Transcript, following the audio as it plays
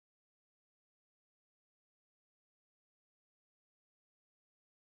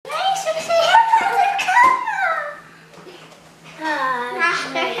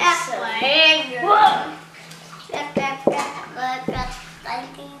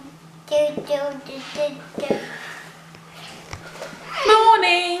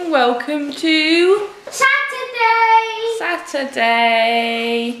Morning, welcome to Saturday.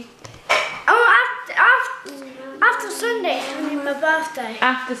 After Sunday, it's going to be my birthday.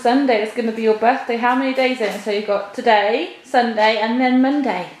 After Sunday, it's going to be your birthday. How many days in? So you've got today, Sunday, and then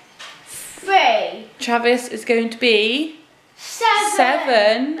Monday. 3. Travis is going to be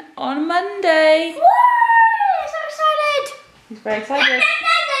 7 on Monday. Woo! I'm so excited. He's very excited.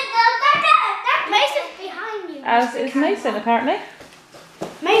 Mason's behind you. As is Mason, apparently.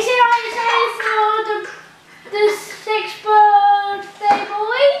 Mason, are you excited for the 6th birthday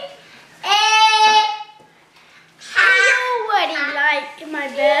boy? I already like my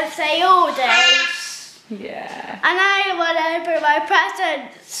birthday orders. Yeah. And I want to open my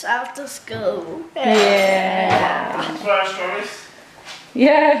presents after school. Yeah. First, Travis.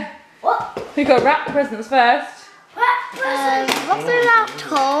 Yeah. What? We got wrap presents first. What's that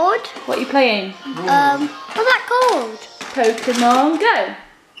called? What are you playing? What's that called? Pokemon Go.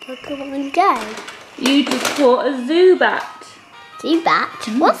 Pokemon Go. You just caught a Zubat.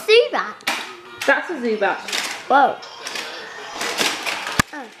 Zubat? What's Zubat? That's a Zubat. Whoa.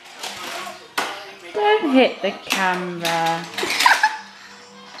 Don't hit the camera.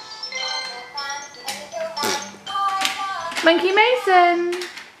 Monkey Mason.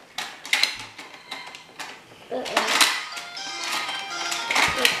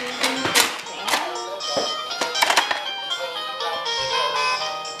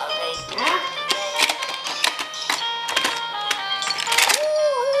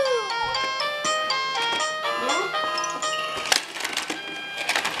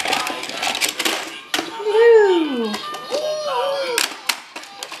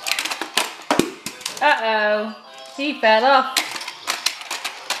 Uh-oh, he fell off.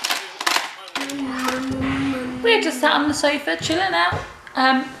 We're just sat on the sofa chilling out.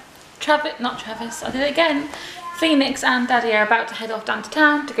 Not Travis, I did it again. Phoenix and Daddy are about to head off down to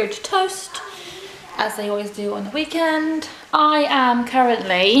town to go to Toast, as they always do on the weekend. I am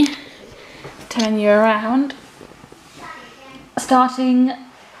currently, turning you around, starting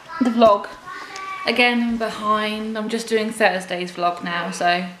the vlog. Again, I'm behind. I'm just doing Thursday's vlog now,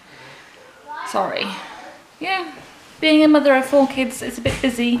 so sorry. Yeah, being a mother of 4 kids, it's a bit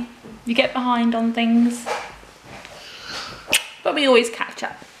busy. You get behind on things, but we always catch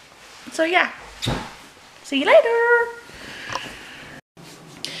up. So yeah, see you later.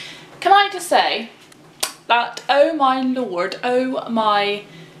 Can I just say that, oh my lord, oh my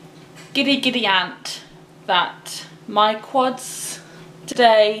giddy aunt, that my quads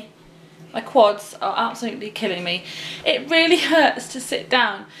today, my quads are absolutely killing me. It really hurts to sit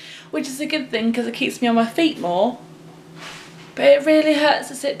down, which is a good thing because it keeps me on my feet more. But it really hurts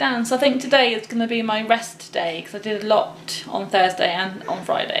to sit down. So I think today is going to be my rest day because I did a lot on Thursday and on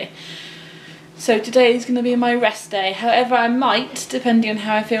Friday. So today is going to be my rest day. However, I might, depending on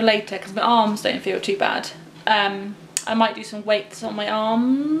how I feel later, because my arms don't feel too bad, I might do some weights on my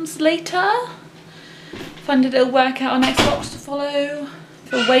arms later. Find a little workout on Xbox to follow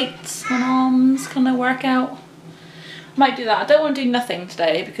for weights on arms kind of workout. Might do that. I don't want to do nothing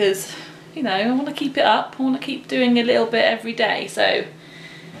today because, you know, I want to keep it up. I want to keep doing a little bit every day. So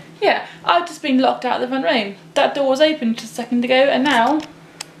yeah, I've just been locked out of the front room. That door was open just a second ago and now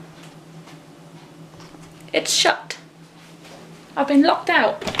it's shut. I've been locked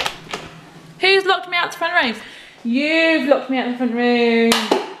out. Who's locked me out of the front room? You've locked me out of the front room.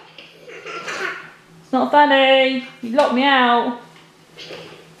 It's not funny. You locked me out.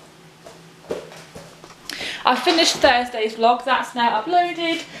 I finished Thursday's vlog, that's now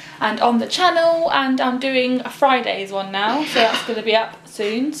uploaded and on the channel, and I'm doing a Friday's one now, so that's going to be up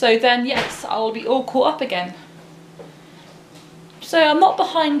soon. So then yes, I'll be all caught up again. So I'm not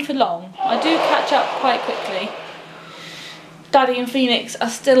behind for long. I do catch up quite quickly. Daddy and Phoenix are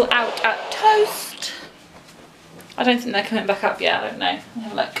still out at Toast. I don't think they're coming back up yet, I don't know. I'll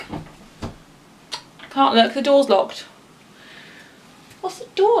have a look. Can't look, the door's locked. What's the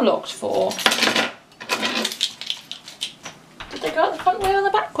door locked for? Did they go out the front way or the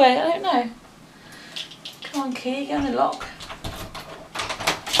back way? I don't know. Come on, key, get on the lock.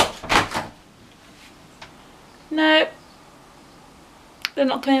 No. They're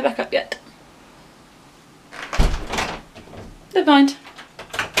not coming back up yet. Never mind.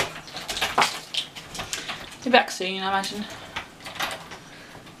 They're back soon, I imagine.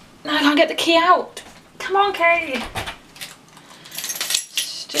 No, I can't get the key out. Come on, key.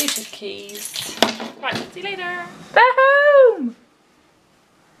 Stupid keys. Right, see you later. They're home.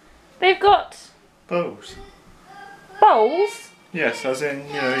 They've got Bowls. bowls. Yes, as in,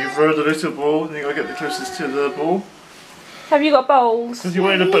 you know, you throw the little ball and you gotta get the closest to the ball. Have you got bowls? Because you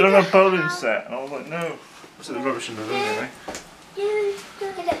wanted a bowling set, and I was like, no. So the rubbish in the room, anyway. You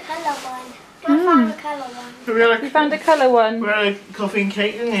did a colour one. I found a colour one. But we had You found a colour one. we had a coffee and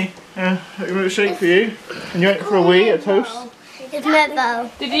cake, didn't you? Yeah, a milkshake for you. And you went for a wee, a toast. It's metal.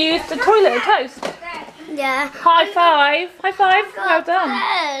 Did you use the toilet or toast? Yeah. High five. High five. Well done.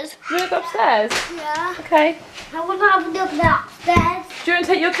 Upstairs. You want to go upstairs? Yeah. Okay. I want to have a look at upstairs. Do you want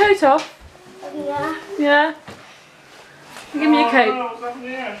to take your coat off? Yeah. Yeah. Give me your coat. Oh, what's happened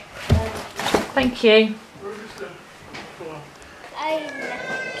here? Thank you.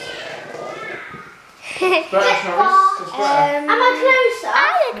 Am I closer? I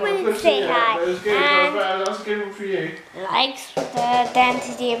just wanted to say hi. That was good. And That's a good one for you. likes the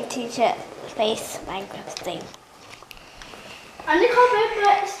Density of Teacher Space Minecraft thing. I look over,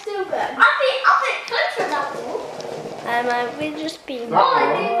 but it's still good. I'll be closer that wall. I will just be.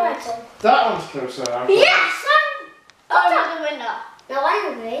 That one's closer now. Yes! I'm not the winner. No, I'm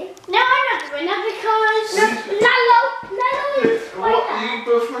the winner. No, I'm not the winner because Lalo is What you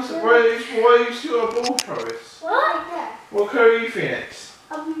both must have. Why are you still a ball, Travis? What? What colour are you, Phoenix?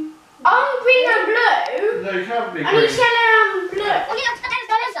 I'm green and blue. No, you can't be And green. he's yellow and blue.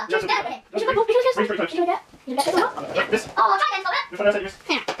 This. Which one is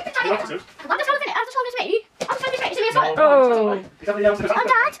it? Oh.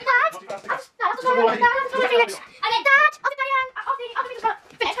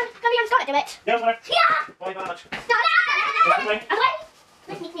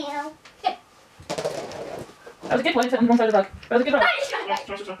 That was a good one. It's on the wrong side of the rug. That was a good one.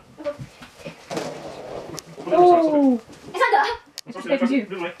 Oh.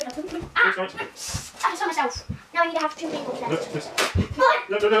 I saw myself. Now I need to have 2 people left.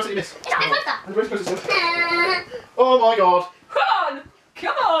 Oh my god. Come on.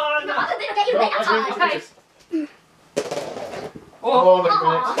 Come on. Okay. Oh, Oh. look at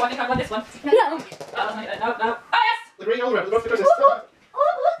it. I think I won this one. No. No. Oh, yes. The green on the red, the closest.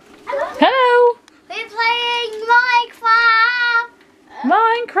 Hello. We're playing Minecraft.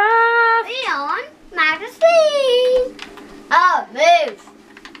 Minecraft. Leon magazine. Oh, move.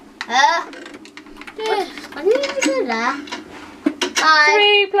 I need to do that.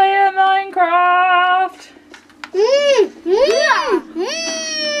 3-player Minecraft.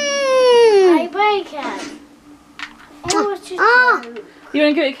 I break it. You want You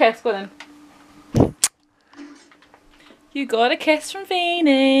want to give it a kiss? Go on then. You got a kiss from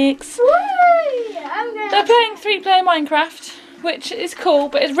Phoenix. They're playing 3-player Minecraft, which is cool,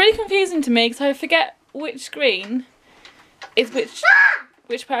 but it's really confusing to me because I forget which screen is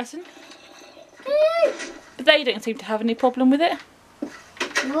which person. But they don't seem to have any problem with it.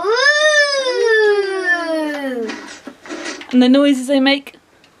 And the noises they make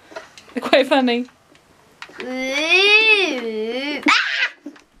are quite funny. I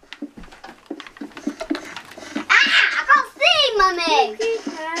can't see, Mummy.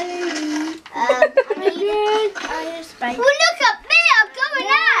 Well, look at me. I'm going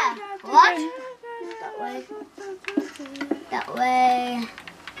there. What? That way. That way.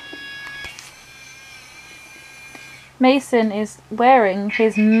 Mason is wearing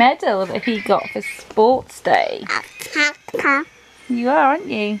his medal that he got for Sports Day. You are, aren't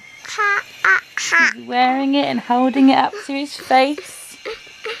you? He's wearing it and holding it up to his face.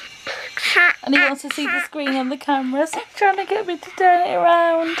 And he wants to see the screen on the camera, so he's trying to get me to turn it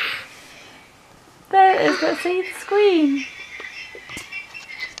around. There it is, let's see the screen.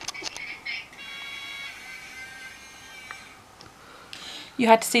 You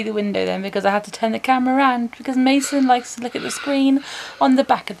had to see the window then because I had to turn the camera around because Mason likes to look at the screen on the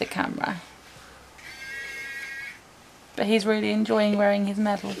back of the camera. But he's really enjoying wearing his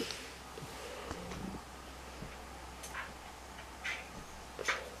medal.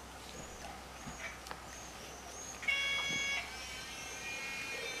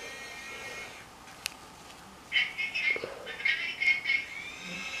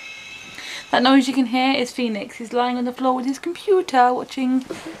 That noise you can hear is Phoenix. He's lying on the floor with his computer watching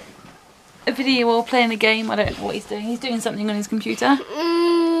a video or playing a game. I don't know what he's doing. He's doing something on his computer.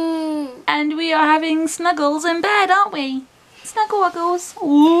 And we are having snuggles in bed, aren't we? Snuggle wuggles.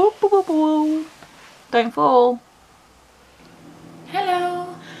 Ooh, boo, boo, boo. Don't fall.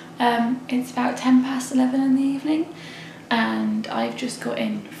 Hello. It's about 11:10 in the evening and I've just got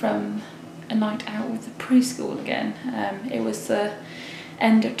in from a night out with the preschool again. It was the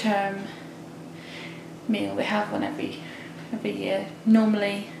end of term meal. They have one every year,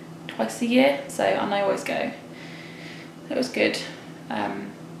 normally twice a year, so and I always go. It was good.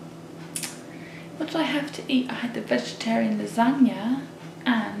 What did I have to eat? I had the vegetarian lasagna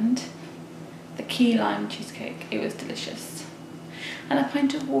and the key lime cheesecake. It was delicious. And a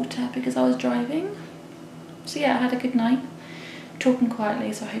pint of water because I was driving. So yeah, I had a good night. Talking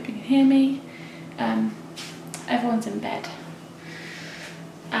quietly, so I hope you can hear me. Everyone's in bed.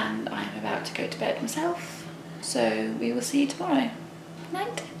 And I'm about to go to bed myself. So we will see you tomorrow.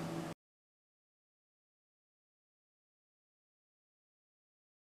 Night.